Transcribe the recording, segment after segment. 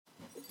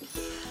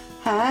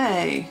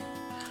Hey,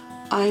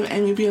 I'm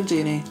Amy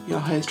Biondini, your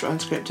host for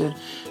Unscripted,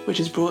 which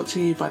is brought to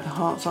you by the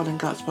Heart, Soul and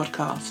Guts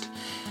podcast.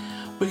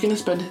 We're going to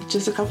spend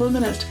just a couple of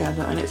minutes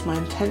together, and it's my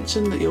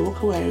intention that you'll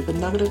walk away with a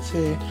nugget or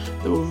two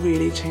that will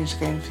really change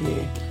the game for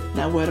you.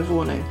 Now, word of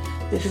warning,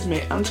 this is me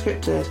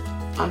unscripted,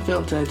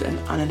 unfiltered and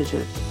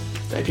unedited.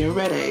 So if you're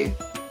ready,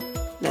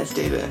 let's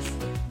do this.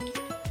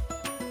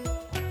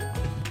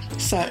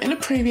 So in a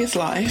previous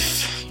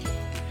life,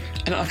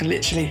 and not like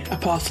literally a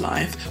past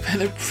life, but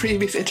in a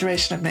previous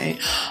iteration of me,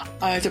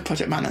 I was a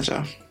project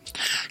manager.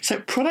 So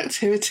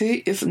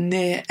productivity is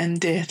near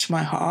and dear to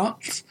my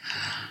heart.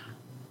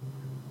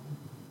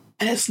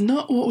 And it's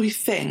not what we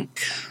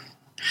think,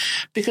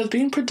 because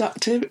being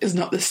productive is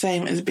not the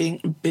same as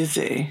being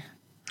busy.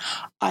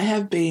 I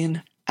have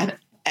been an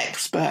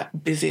expert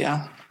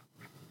businesser.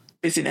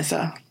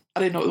 I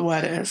don't know what the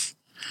word is.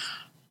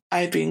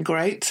 I've been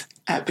great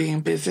at being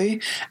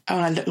busy,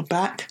 and when I look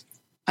back,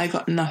 I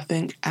got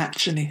nothing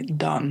actually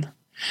done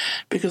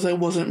because I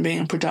wasn't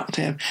being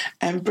productive.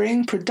 And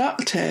being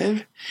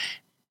productive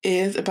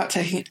is about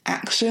taking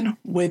action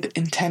with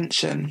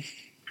intention.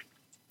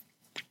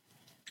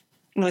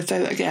 I'm going to say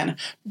that again.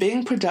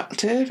 Being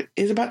productive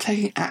is about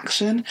taking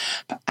action,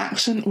 but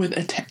action with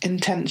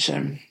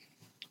intention.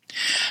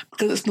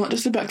 Because it's not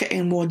just about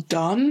getting more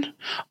done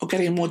or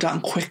getting more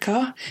done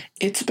quicker.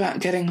 It's about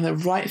getting the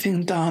right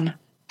thing done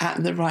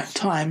at the right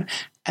time.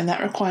 And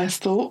that requires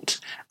thought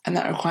and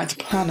that requires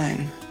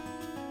planning.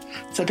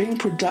 So being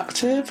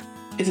productive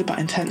is about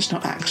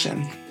intentional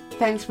action.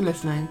 Thanks for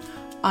listening.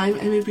 I'm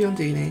Amy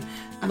Biondini,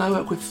 and I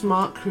work with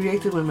smart,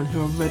 creative women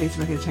who are ready to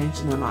make a change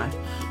in their life.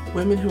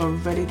 Women who are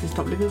ready to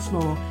stop living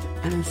small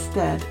and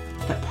instead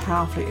step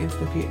powerfully into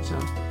the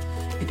future.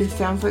 If this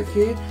sounds like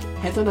you,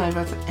 head on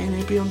over to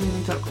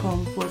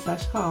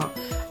amybiondini.com/heart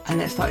and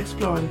let's start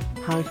exploring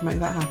how we can make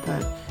that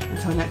happen.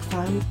 Until next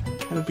time,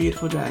 have a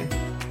beautiful day.